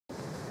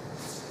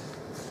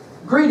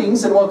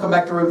Greetings and welcome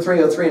back to room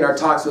 303 in our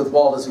Talks with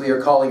Walt, as we are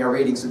calling our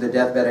readings of the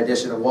deathbed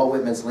edition of Walt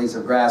Whitman's Leaves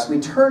of Grass.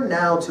 We turn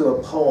now to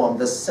a poem,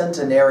 The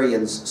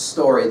Centenarian's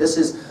Story. This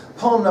is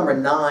poem number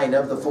 9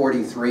 of the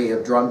 43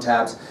 of Drum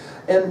Taps.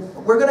 And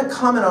we're going to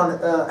comment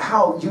on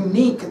how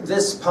unique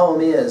this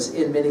poem is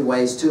in many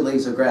ways to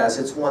Leaves of Grass.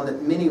 It's one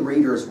that many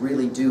readers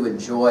really do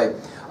enjoy.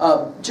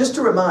 Just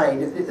to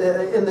remind,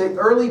 in the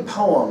early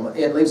poem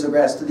in Leaves of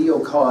Grass, To Thee,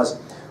 O Cause,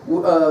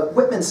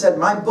 Whitman said,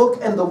 "My book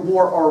and the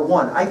war are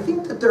one." I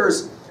think that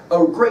there's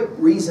a great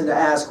reason to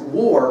ask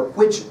war,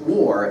 which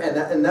war?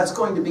 And that's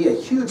going to be a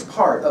huge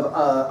part of,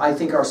 I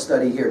think, our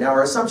study here. Now,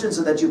 our assumptions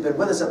are that you've been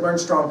with us at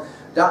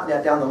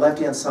LearnStrong.net down the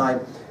left-hand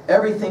side.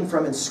 Everything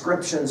from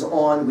inscriptions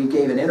on. We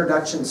gave an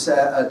introduction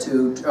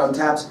to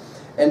Taps,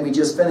 and we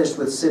just finished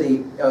with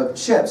City of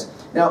Ships.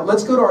 Now,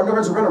 let's go to our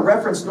Nortons. We're going to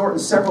reference Norton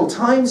several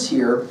times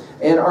here,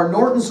 and our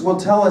Nortons will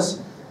tell us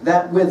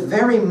that with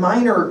very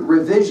minor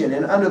revision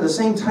and under the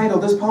same title,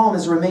 this poem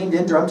has remained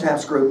in Drum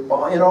Taps group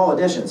in all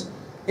editions.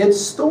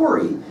 Its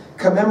story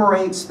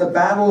commemorates the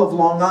Battle of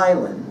Long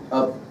Island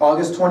of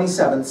August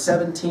 27,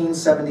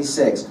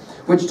 1776,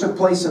 which took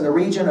place in the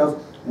region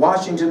of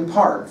Washington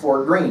Park,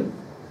 Fort Greene,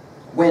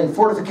 when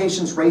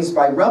fortifications raised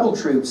by rebel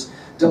troops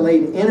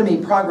delayed enemy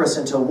progress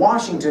until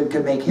Washington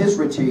could make his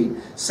retreat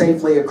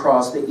safely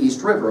across the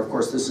East River. Of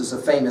course, this is a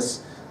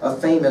famous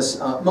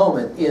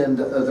moment in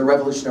the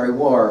Revolutionary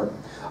War.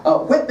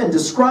 Whitman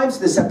describes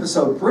this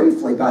episode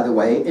briefly, by the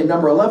way, in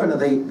number 11 of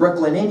the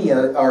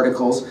Brooklyniana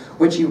articles,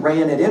 which he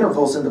ran at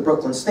intervals in the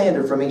Brooklyn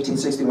Standard from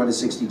 1861 to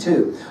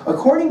 62.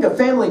 According to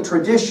family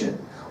tradition,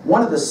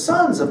 one of the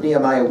sons of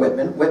Nehemiah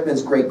Whitman,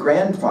 Whitman's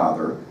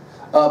great-grandfather,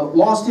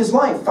 lost his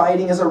life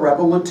fighting as a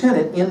rebel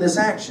lieutenant in this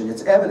action.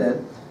 It's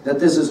evident that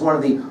this is one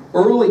of the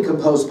early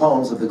composed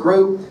poems of the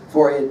group,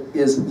 for it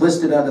is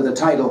listed under the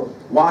title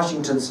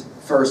Washington's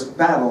First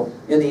Battle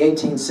in the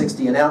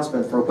 1860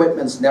 announcement for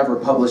Whitman's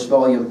never-published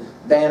volume,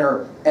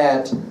 Banner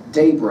at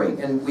Daybreak.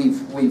 And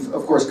we've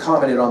of course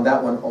commented on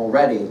that one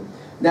already.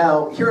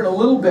 Now, here in a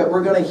little bit,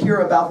 we're going to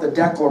hear about the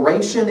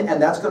Declaration,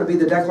 and that's going to be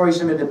the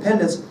Declaration of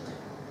Independence,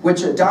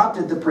 which was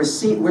adopted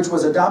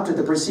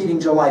the preceding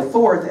July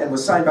 4th and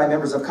was signed by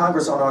members of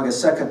Congress on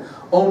August 2nd,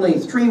 only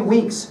 3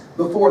 weeks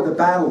before the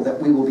battle that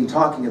we will be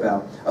talking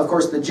about. Of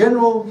course, the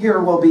general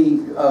here will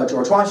be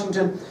George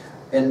Washington,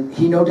 and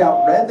he no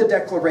doubt read the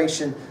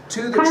Declaration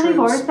to the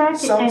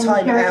troops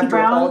sometime after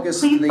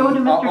August the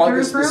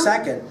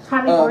 2nd.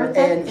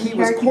 And he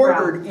was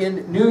quartered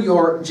in New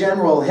York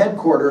General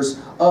Headquarters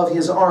of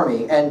his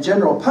army, and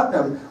General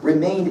Putnam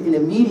remained in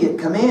immediate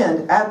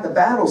command at the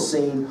battle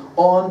scene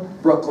on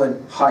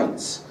Brooklyn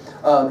Heights.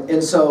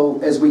 And so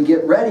as we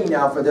get ready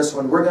now for this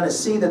one, we're going to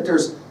see that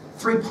there's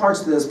 3 parts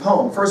to this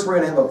poem. First, we're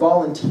going to have a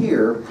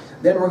volunteer,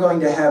 then we're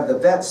going to have the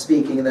vet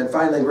speaking, and then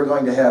finally we're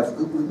going to have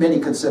many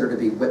consider to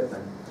be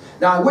Whitman.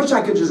 Now, I wish I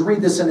could just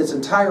read this in its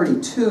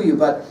entirety to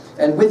you,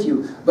 and with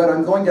you, but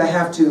I'm going to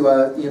have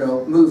to,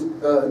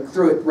 move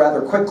through it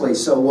rather quickly,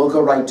 so we'll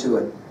go right to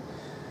it.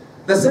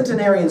 The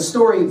Centenarian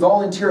Story,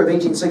 volunteer of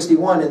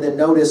 1861, and then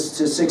notice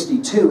to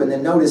 62, and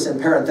then notice in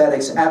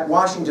parenthetics, at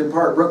Washington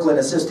Park, Brooklyn,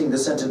 assisting the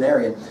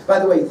Centenarian. By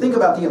the way, think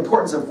about the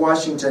importance of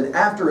Washington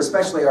after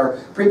especially our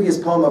previous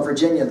poem of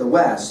Virginia the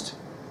West.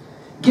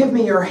 Give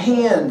me your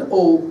hand,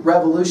 old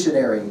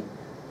revolutionary.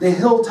 The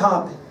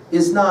hilltop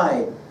is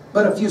nigh,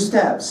 but a few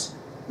steps.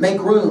 Make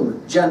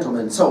room,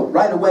 gentlemen. So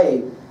right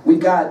away,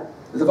 we've got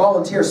the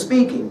volunteer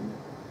speaking.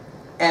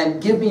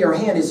 And give me your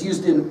hand is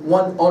used in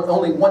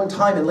only one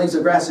time in Leaves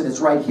of Grass, and it's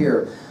right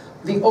here.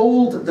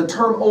 The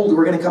term old,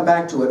 we're going to come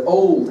back to it.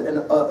 Old, and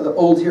the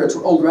old here, it's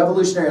old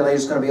revolutionary. Later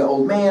it's going to be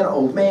old man,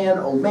 old man,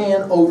 old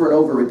man, over and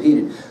over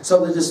repeated.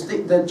 So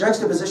the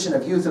juxtaposition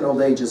of youth and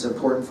old age is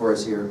important for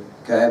us here.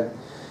 Okay?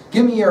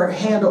 Give me your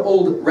hand,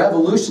 old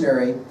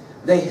revolutionary.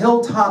 The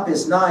hilltop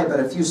is nigh, but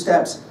a few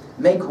steps.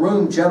 Make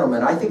room,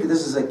 gentlemen. I think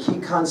this is a key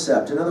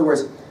concept. In other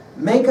words,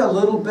 make a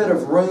little bit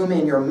of room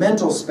in your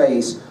mental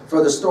space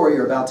for the story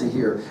you're about to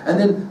hear. And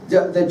then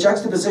the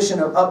juxtaposition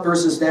of up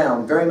versus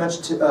down, very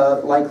much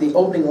like the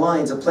opening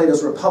lines of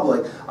Plato's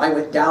Republic. I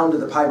went down to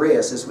the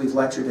Piraeus, as we've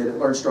lectured it at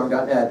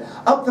LearnStrong.net.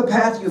 Up the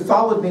path you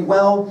followed me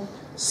well,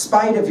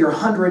 spite of your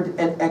 100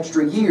 and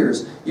extra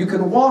years. You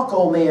can walk,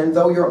 old man,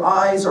 though your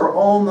eyes are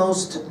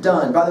almost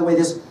done. By the way,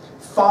 this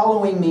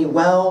following me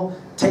well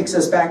takes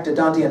us back to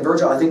Dante and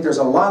Virgil. I think there's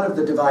a lot of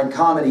the Divine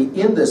Comedy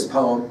in this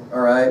poem,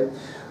 all right?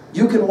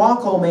 You can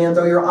walk, old man,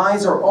 though your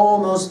eyes are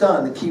almost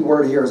done. The key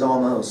word here is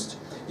almost.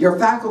 Your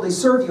faculties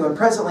serve you, and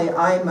presently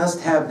I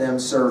must have them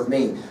serve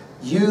me.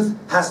 Youth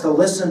has to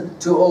listen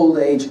to old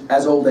age,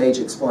 as old age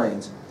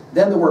explains.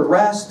 Then the word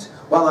rest,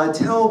 while I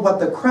tell what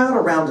the crowd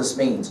around us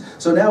means.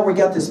 So now we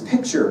got this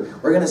picture.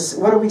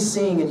 What are we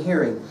seeing and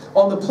hearing?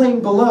 On the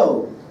plain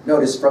below,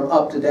 notice from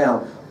up to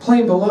down,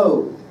 plain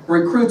below,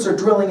 recruits are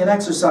drilling and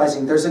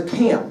exercising. There's a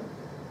camp.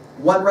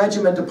 One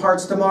regiment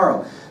departs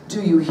tomorrow.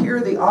 Do you hear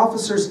the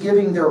officers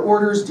giving their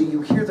orders? Do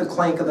you hear the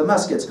clank of the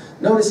muskets?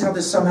 Notice how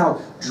this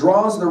somehow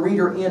draws the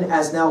reader in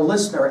as now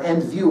listener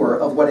and viewer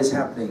of what is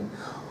happening.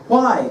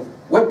 Why?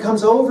 What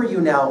comes over you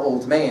now,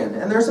 old man?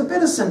 And there's a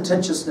bit of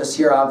sententiousness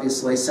here,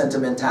 obviously,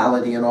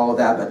 sentimentality and all of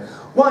that, but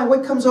why?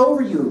 What comes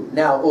over you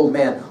now, old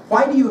man?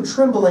 Why do you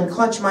tremble and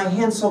clutch my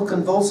hand so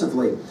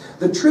convulsively?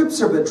 The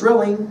troops are but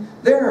drilling.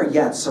 They are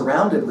yet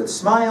surrounded with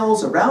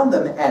smiles. Around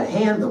them at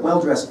hand the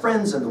well-dressed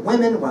friends and the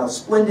women, while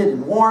splendid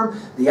and warm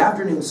the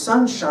afternoon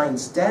sun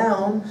shines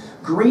down.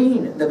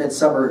 Green the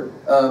midsummer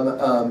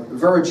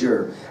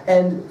verdure,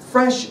 and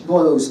fresh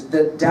blows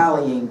the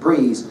dallying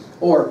breeze.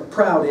 Or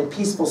proud and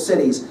peaceful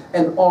cities,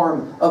 an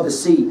arm of the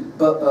sea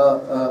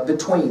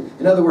between.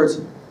 In other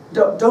words,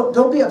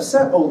 don't be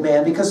upset, old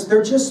man, because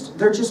they're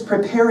just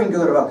preparing to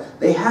go to battle.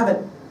 They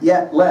haven't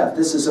yet left.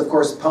 This is, of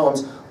course,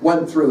 poems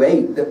 1 through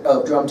 8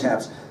 of Drum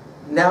Taps.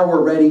 Now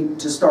we're ready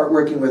to start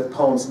working with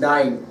poems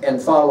 9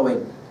 and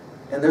following.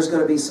 And there's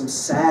going to be some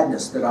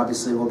sadness that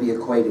obviously will be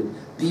equated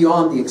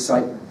beyond the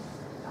excitement.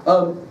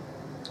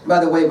 By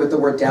the way, with the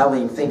word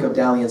dallying, think of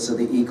Dalliance of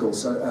the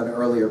Eagles, an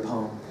earlier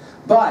poem.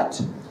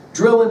 But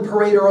drill and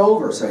parade are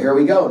over, so here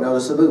we go.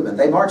 Notice the movement.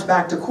 They march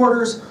back to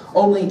quarters,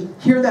 only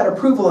hear that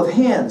approval of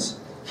hands.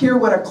 Hear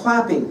what a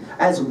clapping,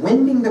 as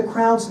winding the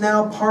crowds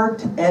now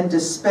part and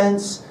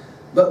dispense.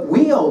 But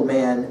we, old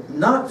man,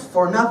 not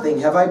for nothing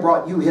have I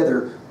brought you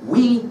hither.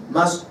 We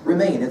must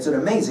remain. It's an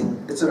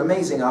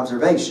amazing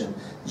observation.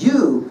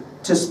 You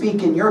to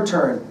speak in your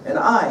turn, and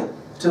I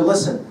to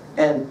listen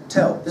and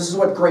tell. This is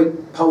what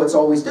great poets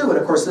always do, and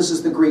of course this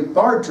is the Greek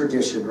bard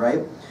tradition,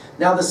 right?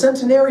 Now the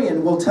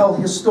Centenarian will tell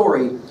his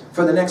story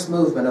for the next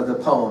movement of the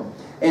poem.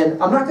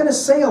 And I'm not going to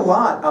say a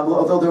lot,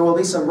 although there will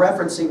be some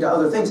referencing to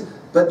other things,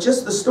 but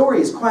just the story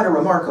is quite a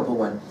remarkable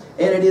one.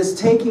 And it is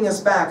taking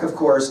us back, of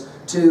course,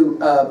 to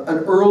an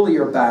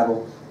earlier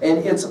battle.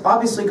 And it's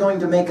obviously going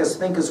to make us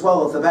think as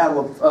well of the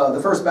battle of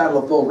the first battle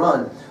of Bull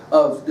Run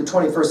of the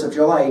 21st of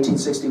July,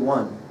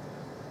 1861.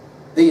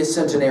 The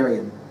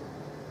Centenarian.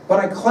 When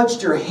I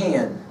clutched your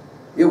hand,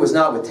 it was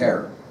not with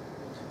terror.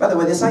 By the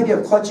way, this idea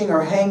of clutching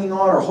or hanging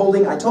on or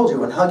holding, I told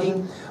you, and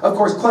hugging. Of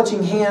course,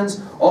 clutching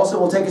hands also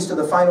will take us to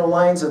the final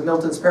lines of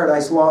Milton's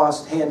Paradise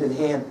Lost, hand in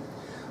hand.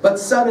 But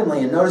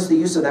suddenly, and notice the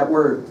use of that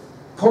word,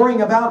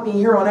 pouring about me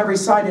here on every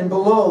side and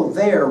below,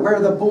 there, where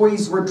the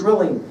boys were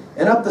drilling,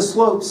 and up the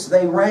slopes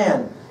they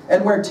ran,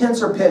 and where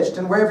tents are pitched,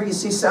 and wherever you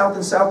see south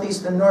and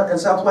southeast and north and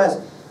southwest,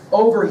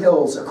 over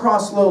hills,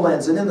 across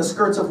lowlands, and in the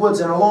skirts of woods,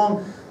 and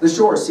along the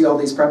shore. See all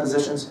these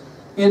prepositions?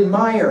 In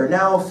mire,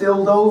 now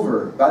filled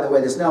over. By the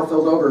way, this now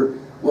filled over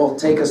will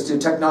take us to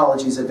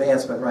technology's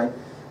advancement, right?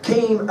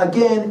 Came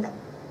again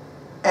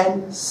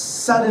and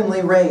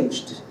suddenly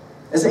raged.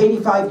 As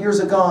 85 years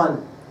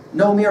agone,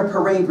 no mere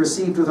parade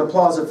received with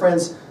applause of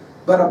friends,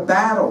 but a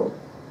battle,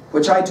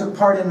 which I took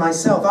part in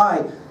myself.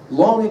 I,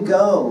 long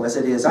ago as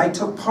it is, I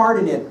took part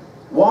in it,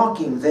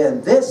 walking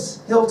then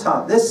this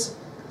hilltop, this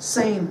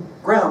same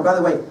ground. By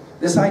the way,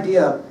 this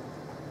idea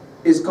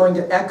is going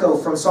to echo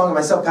from Song of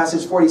Myself,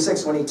 passage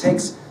 46, when he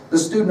takes the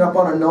student up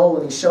on a knoll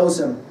and he shows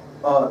him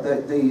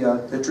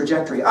the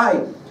trajectory.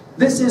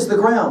 This is the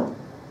ground.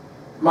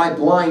 My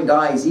blind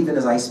eyes, even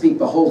as I speak,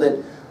 behold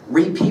it,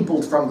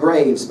 repeopled from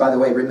graves. By the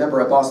way, remember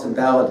a Boston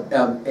Ballad,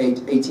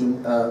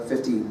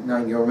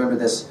 1859. You'll remember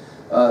this,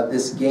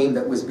 this game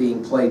that was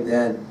being played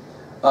then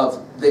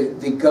of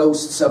the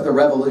ghosts of the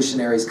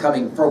revolutionaries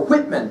coming. For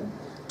Whitman,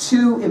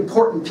 two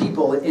important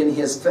people in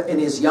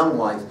his young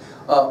life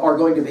are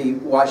going to be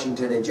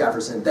Washington and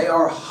Jefferson. They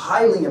are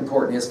highly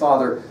important. His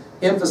father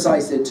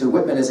emphasized it to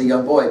Whitman as a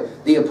young boy,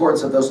 the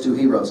importance of those two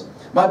heroes.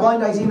 My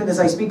blind eyes, even as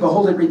I speak,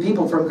 behold it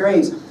repeopled from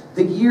graves.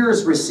 The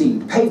years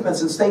recede,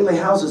 pavements and stately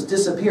houses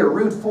disappear,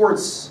 rude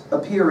forts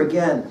appear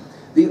again.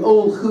 The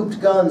old hooped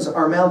guns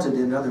are mounted.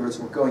 In other words,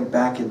 we're going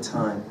back in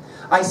time.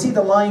 I see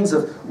the lines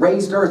of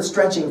raised earth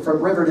stretching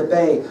from river to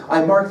bay.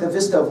 I mark the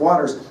vista of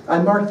waters. I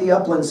mark the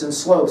uplands and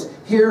slopes.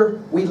 Here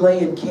we lay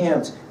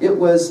encamped. It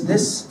was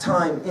this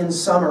time in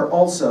summer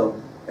also.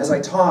 As I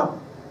talk,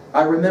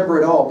 I remember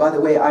it all. By the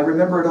way, I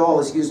remember it all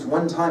is used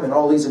one time in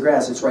All Leaves of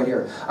Grass. It's right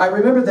here. I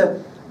remember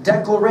the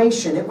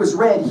declaration. It was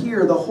read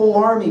here. The whole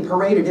army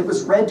paraded. It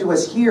was read to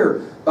us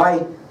here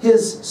by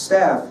his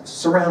staff,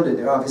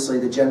 surrounded. Obviously,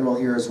 the general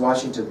here is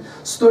Washington.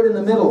 Stood in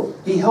the middle.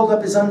 He held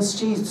up his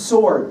unsheathed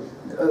sword.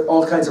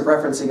 All kinds of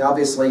referencing,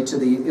 obviously, to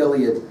the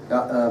Iliad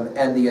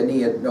and the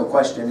Aeneid, no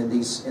question, in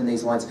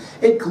these lines.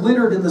 It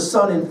glittered in the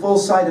sun in full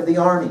sight of the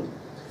army.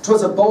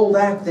 'Twas a bold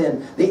act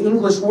then. The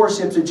English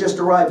warships had just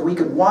arrived. We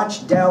could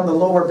watch down the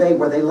lower bay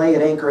where they lay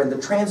at anchor, and the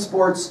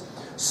transports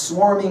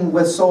swarming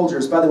with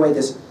soldiers. By the way,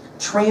 this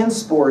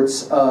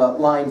transports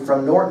line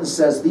from Norton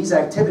says, these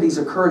activities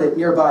occurred at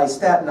nearby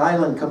Staten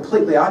Island,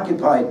 completely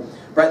occupied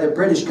by the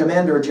British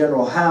Commander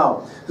General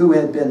Howe, who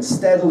had been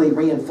steadily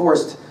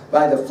reinforced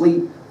by the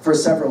fleet for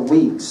several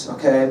weeks,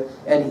 okay?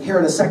 And here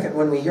in a second,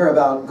 when we hear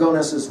about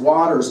Gonus's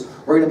waters,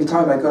 we're going to be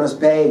talking about Gonus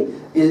Bay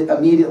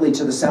immediately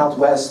to the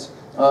southwest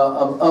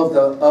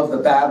of the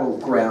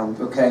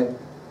battleground, okay?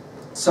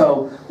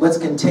 So let's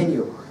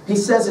continue. He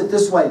says it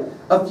this way: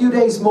 a few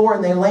days more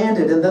and they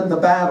landed, and then the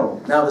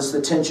battle. Notice the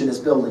tension is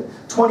building.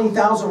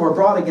 20,000 were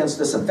brought against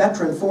us, a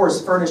veteran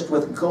force furnished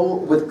with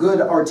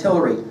good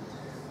artillery.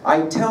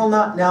 I tell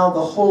not now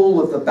the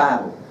whole of the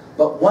battle,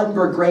 but one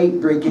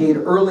brigade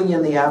early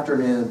in the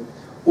afternoon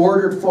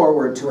ordered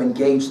forward to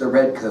engage the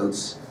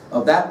redcoats.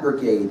 Of that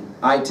brigade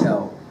I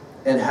tell,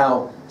 and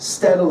how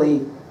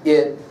steadily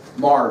it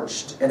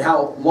marched, and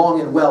how long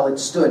and well it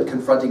stood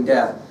confronting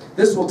death.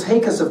 This will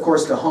take us, of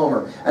course, to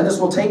Homer, and this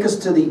will take us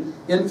to the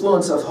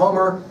influence of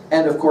Homer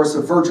and, of course,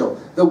 of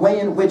Virgil. The way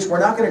in which we're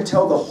not going to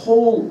tell the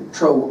whole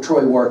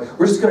Troy War,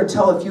 we're just going to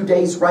tell a few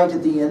days right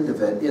at the end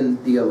of it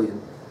in the Iliad.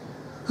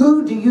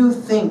 Who do you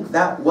think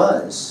that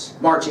was,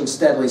 marching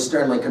steadily,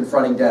 sternly,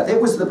 confronting death?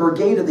 It was the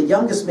brigade of the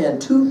youngest men,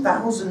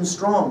 2,000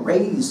 strong,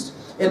 raised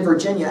in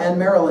Virginia and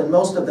Maryland,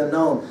 most of them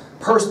known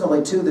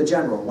personally to the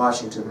general,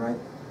 Washington, right?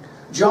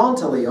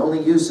 Jauntily, only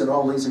use in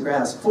all leaves of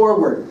grass,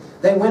 forward,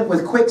 they went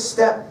with quick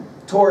step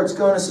towards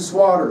Gonus's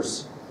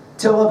waters,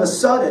 till of a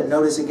sudden,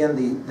 notice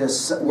again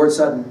this word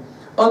sudden,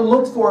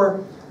 unlooked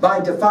for by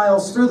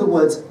defiles through the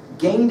woods,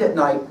 gained at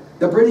night,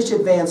 the British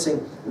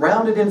advancing,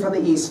 rounded in from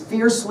the east,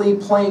 fiercely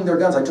playing their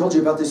guns. I told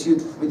you about this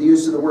with the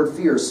use of the word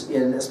fierce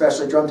in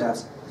especially drum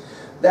taps.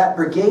 That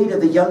brigade of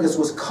the youngest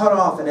was cut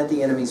off and at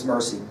the enemy's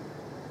mercy.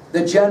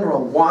 The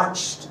general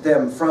watched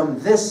them from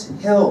this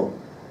hill.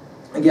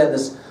 Again,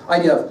 this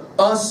idea of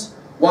us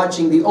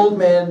watching the old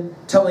man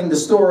telling the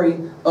story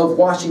of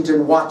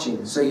Washington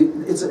watching. So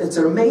it's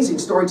an amazing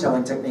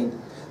storytelling technique.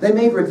 They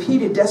made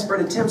repeated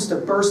desperate attempts to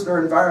burst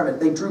their environment.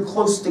 They drew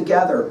close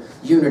together,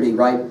 unity,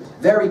 right?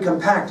 Very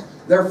compact.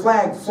 Their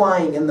flag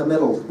flying in the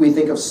middle. We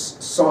think of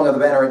Song of the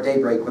Banner at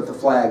daybreak with the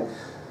flag.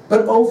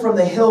 But oh, from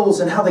the hills,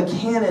 and how the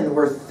cannon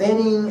were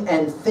thinning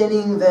and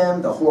thinning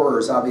them. The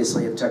horrors,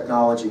 obviously, of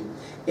technology.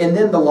 And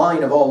then the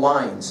line of all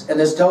lines. And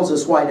this tells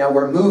us why now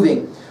we're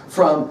moving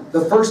from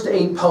the first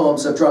 8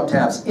 poems of drum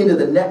taps into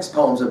the next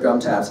poems of drum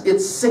taps. It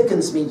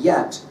sickens me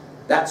yet,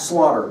 that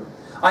slaughter.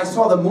 I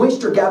saw the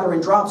moisture gather in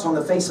drops on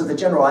the face of the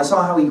general. I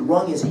saw how he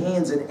wrung his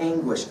hands in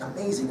anguish.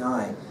 Amazing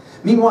eye.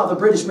 Meanwhile, the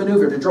British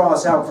maneuvered to draw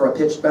us out for a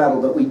pitched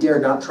battle, but we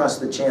dared not trust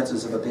the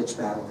chances of a pitched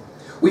battle.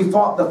 We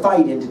fought the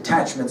fight in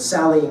detachments,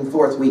 sallying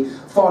forth. We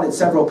fought at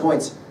several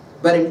points,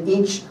 but in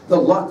each the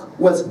luck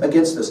was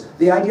against us.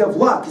 The idea of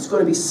luck is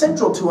going to be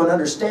central to an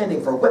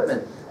understanding for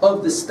Whitman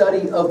of the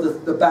study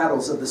of the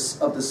battles of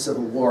the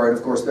Civil War. And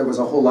of course, there was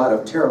a whole lot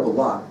of terrible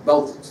luck,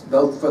 both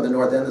for the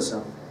North and the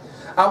South.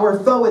 Our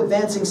foe,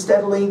 advancing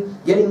steadily,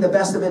 getting the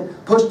best of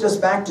it, pushed us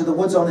back to the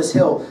woods on this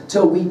hill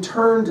till we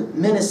turned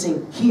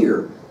menacing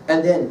here,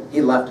 and then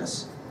he left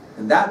us.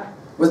 And that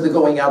was the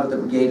going out of the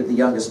brigade of the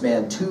youngest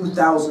man.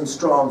 2,000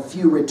 strong,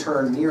 few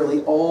returned,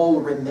 nearly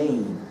all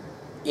remain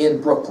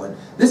in Brooklyn.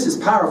 This is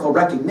powerful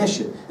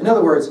recognition. In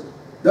other words,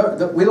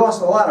 we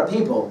lost a lot of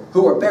people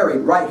who are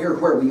buried right here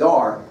where we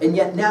are, and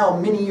yet now,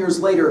 many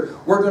years later,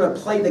 we're going to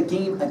play the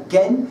game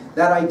again.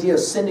 That idea of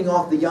sending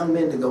off the young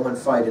men to go and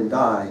fight and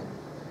die.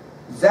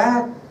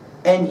 That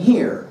and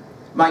here,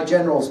 my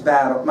general's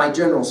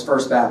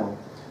first battle.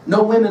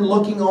 No women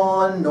looking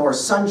on, nor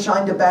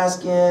sunshine to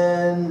bask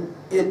in.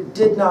 It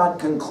did not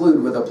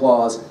conclude with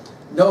applause.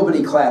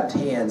 Nobody clapped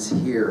hands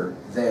here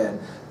then.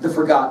 The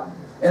forgotten.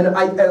 And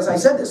as I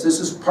said this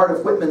is part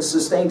of Whitman's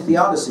sustained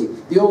theodicy.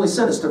 The only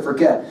sin is to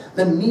forget.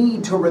 The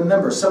need to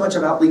remember. So much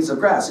about Leaves of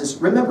Grass is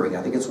remembering.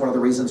 I think it's one of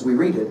the reasons we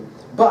read it.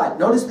 But,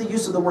 notice the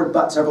use of the word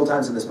but several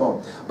times in this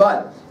poem.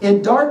 But,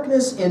 in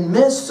darkness, in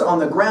mists, on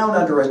the ground,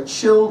 under a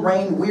chill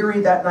rain, weary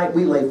that night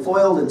we lay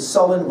foiled and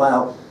sullen,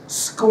 while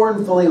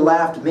scornfully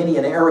laughed many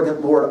an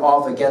arrogant lord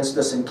off against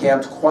us,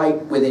 encamped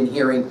quite within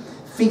hearing,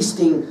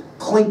 feasting,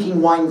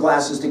 clinking wine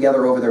glasses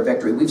together over their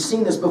victory. We've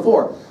seen this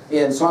before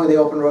in Song of the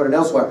Open Road and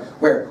elsewhere,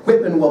 where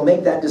Whitman will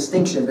make that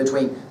distinction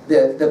between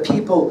the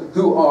people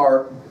who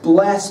are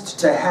blessed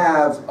to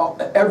have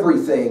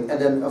everything,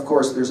 and then, of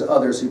course, there's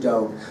others who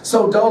don't.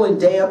 So dull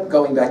and damp,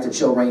 going back to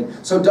chill rain,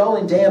 so dull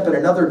and damp in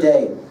another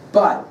day.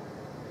 But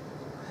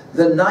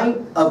the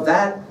night of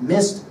that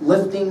mist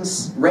lifting,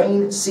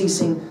 rain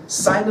ceasing,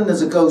 silent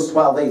as a ghost,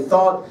 while they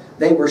thought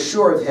they were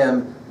sure of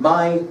him,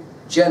 my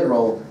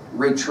general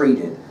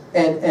retreated.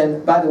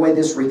 And by the way,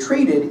 this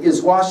retreated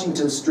is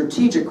Washington's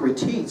strategic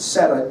retreat,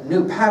 set a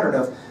new pattern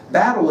of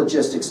battle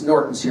logistics.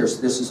 Norton's here,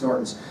 so this is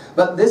Norton's.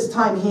 But this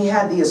time he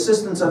had the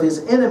assistance of his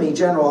enemy,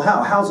 General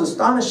Howe. Howe's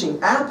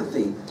astonishing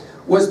apathy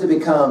was to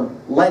become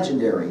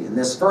legendary. In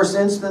this first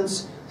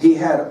instance, he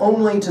had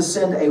only to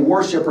send a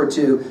warship or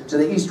two to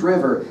the East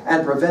River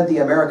and prevent the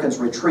Americans'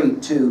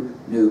 retreat to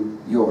New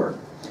York.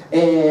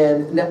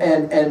 And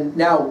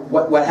now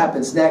what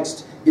happens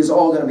next is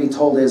all going to be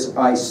told as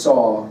I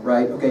saw,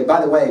 right? Okay,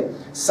 by the way,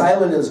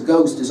 silent as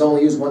ghost is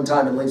only used one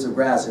time in Leaves of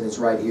Grass, and it's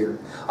right here.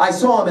 I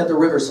saw him at the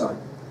riverside.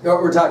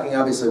 We're talking,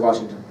 obviously,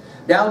 Washington.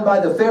 Down by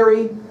the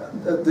ferry,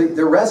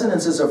 the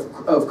resonances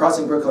of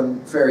crossing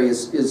Brooklyn Ferry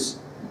is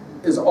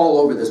all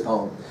over this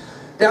poem.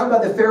 Down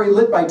by the ferry,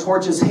 lit by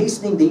torches,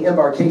 hastening the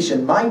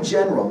embarkation, my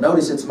general,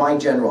 notice it's my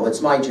general,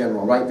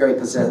 right? Very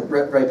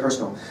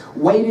personal.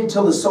 Waited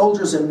till the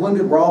soldiers and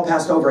wounded were all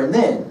passed over, and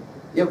then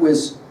it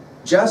was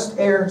just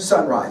ere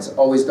sunrise,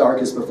 always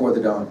darkest before the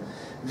dawn.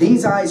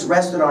 These eyes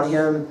rested on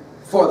him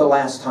for the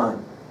last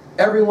time.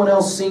 Everyone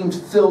else seemed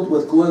filled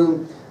with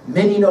gloom.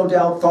 Many, no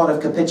doubt, thought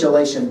of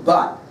capitulation,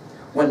 but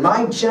when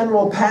my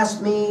general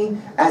passed me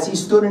as he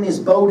stood in his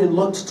boat and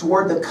looked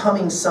toward the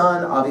coming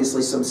sun,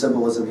 obviously some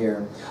symbolism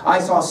here, I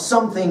saw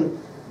something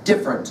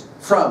different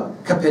from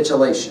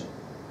capitulation.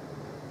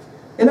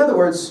 In other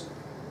words,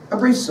 a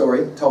brief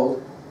story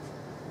told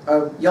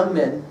of young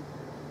men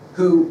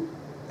who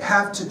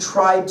have to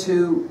try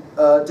to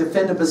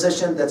defend a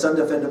position that's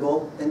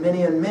undefendable, and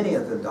many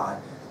of them die.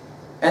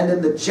 And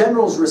then the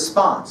general's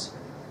response,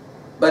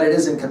 but it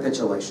isn't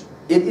capitulation.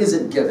 It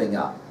isn't giving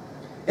up.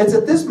 It's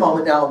at this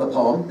moment now in the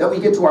poem that we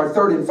get to our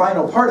third and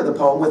final part of the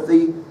poem with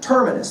the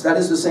terminus. That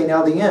is to say,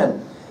 now the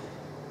end.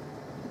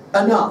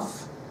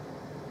 Enough.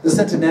 The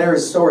Centenarian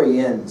story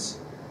ends.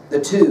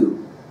 The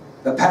two,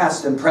 the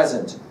past and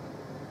present,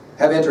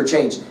 have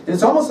interchanged. And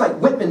it's almost like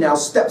Whitman now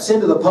steps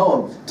into the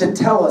poem to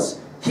tell us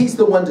he's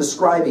the one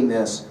describing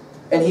this.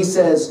 And he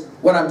says,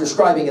 what I'm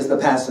describing is the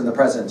past and the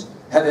present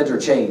have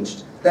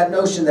interchanged. That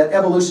notion, that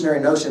evolutionary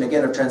notion,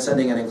 again, of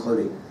transcending and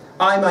including.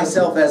 I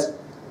myself as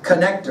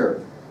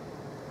connector,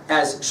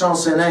 as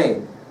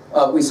chansonnier,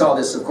 we saw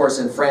this, of course,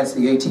 in France,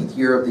 the 18th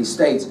year of these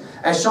states,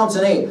 as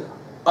chansonnier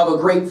of a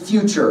great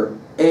future,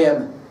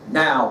 am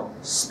now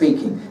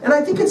speaking. And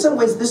I think in some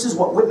ways this is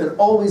what Whitman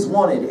always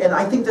wanted, and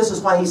I think this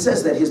is why he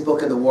says that his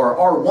book and the war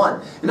are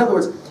one. In other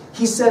words,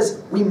 he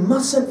says we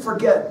mustn't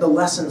forget the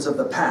lessons of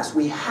the past.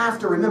 We have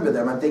to remember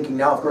them. I'm thinking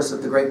now, of course,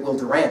 of the great Will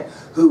Durant,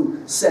 who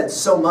said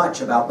so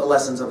much about the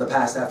lessons of the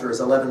past after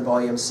his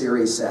 11-volume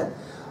series said.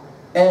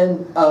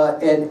 And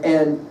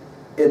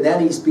then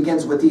he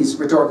begins with these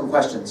rhetorical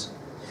questions.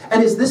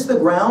 And is this the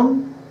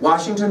ground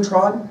Washington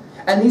trod?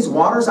 And these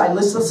waters I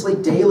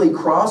listlessly daily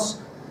crossing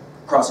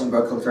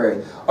Brooklyn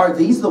Ferry, are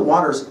these the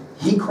waters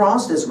he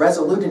crossed as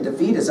resolute in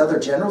defeat as other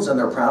generals in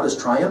their proudest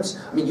triumphs?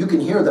 I mean, you can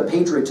hear the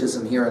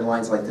patriotism here in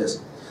lines like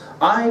this.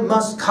 I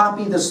must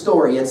copy the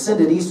story and send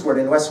it eastward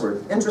and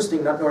westward.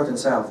 Interesting, not north and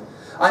south.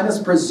 I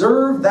must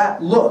preserve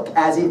that look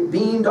as it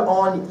beamed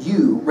on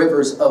you,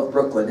 rivers of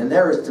Brooklyn. And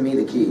there is, to me,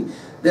 the key.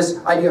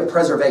 This idea of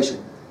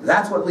preservation.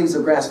 That's what Leaves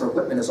of Grass for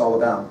Whitman is all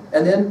about.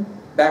 And then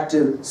back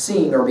to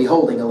seeing or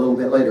beholding a little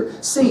bit later.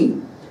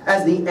 See,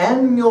 as the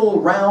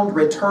annual round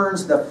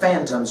returns, the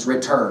phantoms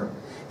return.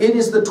 It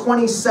is the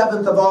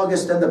 27th of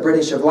August and the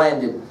British have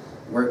landed.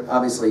 We're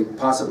obviously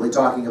possibly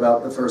talking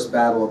about the first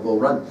battle of Bull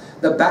Run.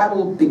 The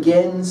battle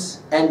begins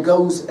and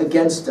goes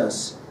against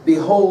us.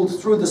 Behold,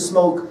 through the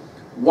smoke,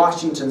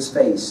 Washington's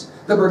face.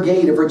 The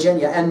brigade of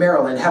Virginia and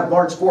Maryland have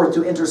marched forth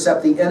to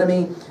intercept the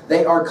enemy.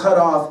 They are cut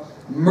off.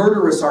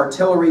 Murderous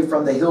artillery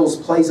from the hills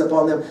plays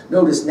upon them.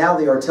 Notice now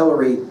the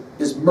artillery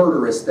is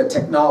murderous. The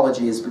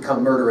technology has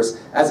become murderous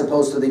as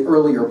opposed to the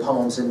earlier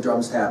poems in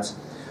drums taps.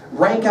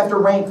 Rank after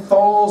rank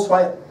falls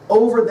while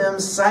over them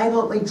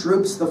silently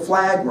droops the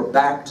flag. We're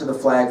back to the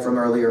flag from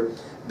earlier.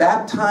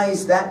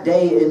 Baptized that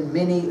day in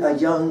many a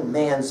young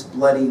man's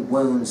bloody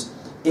wounds,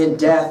 in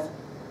death,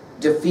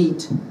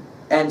 defeat,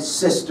 and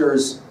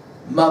sisters,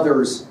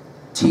 mothers,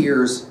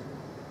 tears.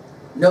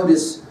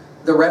 Notice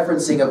the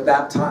referencing of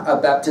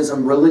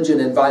baptism, religion,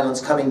 and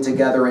violence coming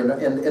together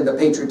in the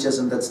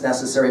patriotism that's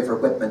necessary for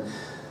Whitman.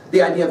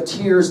 The idea of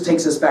tears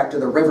takes us back to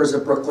the rivers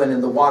of Brooklyn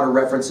and the water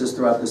references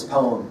throughout this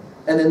poem.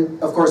 And then,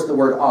 of course, the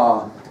word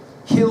ah.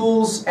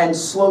 Hills and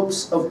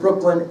slopes of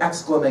Brooklyn,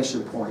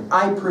 exclamation point.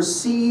 I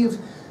perceive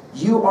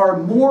you are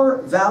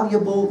more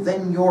valuable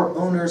than your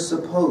owners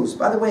suppose.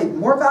 By the way,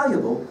 more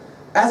valuable,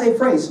 as a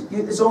phrase,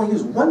 is only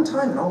used one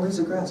time in all Leaves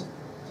of Grass.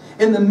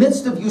 In the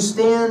midst of you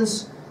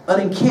stands an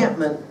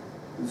encampment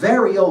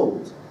very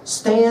old,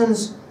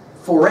 stands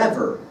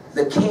forever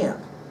the camp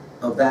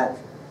of that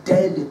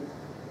dead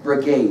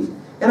brigade.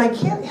 And I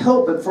can't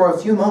help but for a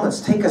few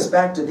moments take us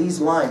back to these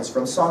lines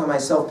from Song of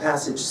Myself,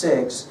 passage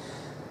 6.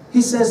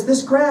 He says,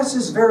 this grass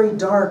is very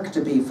dark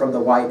to be from the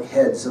white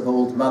heads of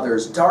old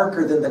mothers,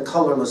 darker than the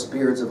colorless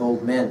beards of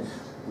old men.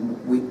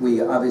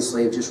 We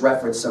obviously have just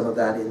referenced some of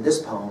that in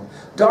this poem.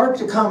 Dark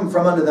to come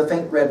from under the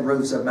faint red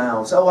roofs of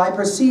mouths. Oh, I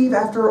perceive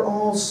after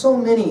all so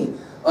many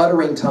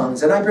uttering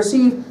tongues, and I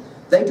perceive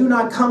they do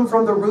not come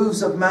from the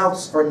roofs of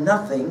mouths for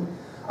nothing.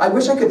 I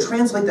wish I could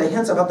translate the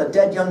hints about the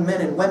dead young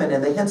men and women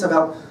and the hints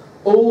about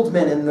old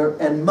men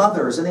and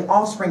mothers and the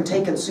offspring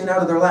taken soon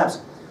out of their laps.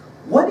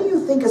 What do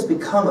you think has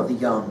become of the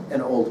young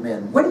and old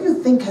men? What do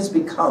you think has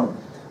become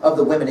of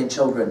the women and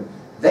children?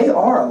 They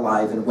are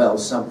alive and well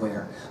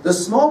somewhere. The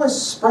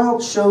smallest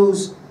sprout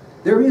shows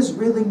there is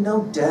really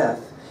no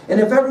death. And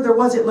if ever there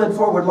was, it led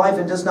forward life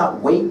and does not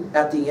wait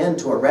at the end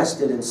to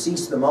arrest it and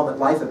cease the moment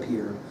life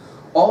appeared.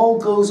 All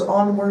goes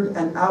onward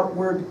and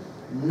outward,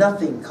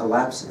 nothing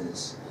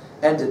collapses.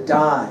 And to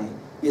die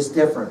is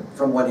different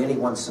from what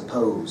anyone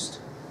supposed.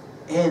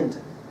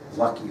 And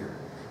luckier.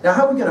 Now,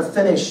 how are we going to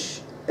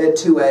finish at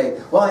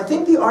 2a? Well, I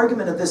think the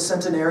argument of this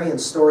Centenarian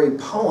story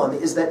poem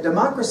is that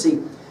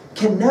democracy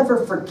can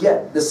never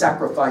forget the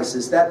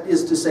sacrifices. That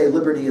is to say,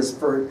 liberty is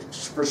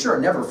for sure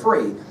never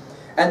free.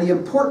 And the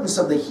importance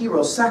of the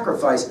hero's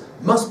sacrifice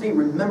must be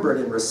remembered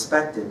and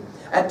respected.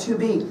 At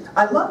 2b,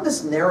 I love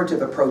this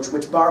narrative approach,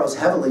 which borrows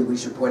heavily, we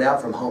should point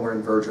out, from Homer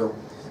and Virgil.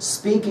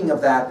 speaking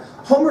of that,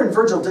 Homer and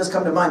Virgil does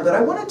come to mind, but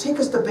I want to take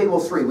us to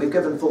Beowulf 3. We've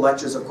given full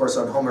lectures, of course,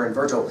 on Homer and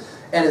Virgil,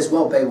 and as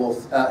well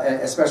Beowulf,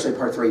 especially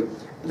part 3.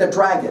 The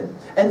dragon.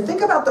 And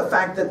think about the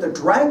fact that the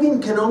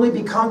dragon can only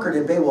be conquered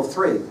in Beowulf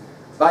 3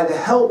 by the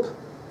help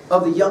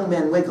of the young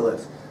man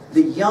Wiglaf.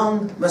 The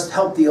young must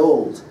help the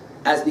old,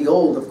 as the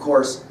old, of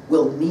course,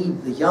 will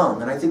need the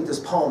young. And I think this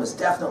poem is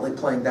definitely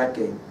playing that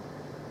game.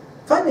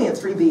 Finally, at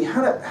 3b,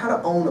 how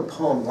to own a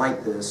poem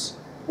like this.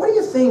 What do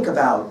you think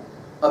about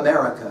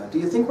America? Do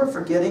you think we're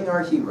forgetting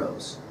our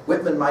heroes?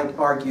 Whitman might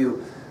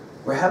argue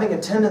we're having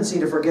a tendency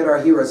to forget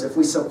our heroes if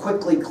we so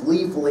quickly,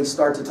 gleefully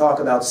start to talk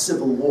about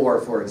civil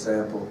war, for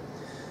example.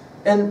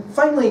 And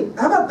finally,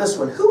 how about this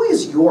one? Who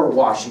is your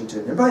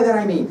Washington? And by that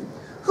I mean,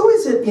 who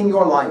is it in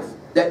your life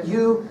that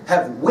you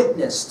have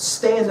witnessed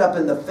stand up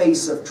in the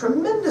face of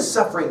tremendous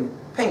suffering,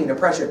 pain,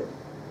 oppression,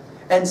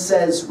 and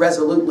says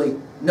resolutely,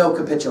 no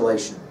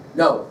capitulation.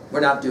 No,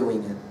 we're not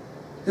doing it.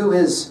 Who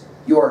is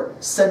your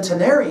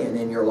centenarian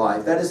in your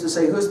life? That is to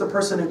say, who's the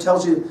person who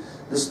tells you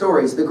the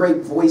stories, the great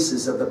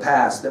voices of the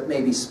past that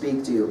maybe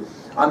speak to you?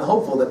 I'm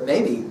hopeful that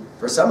maybe,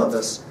 for some of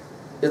us,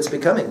 it's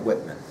becoming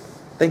Whitman.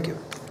 Thank you.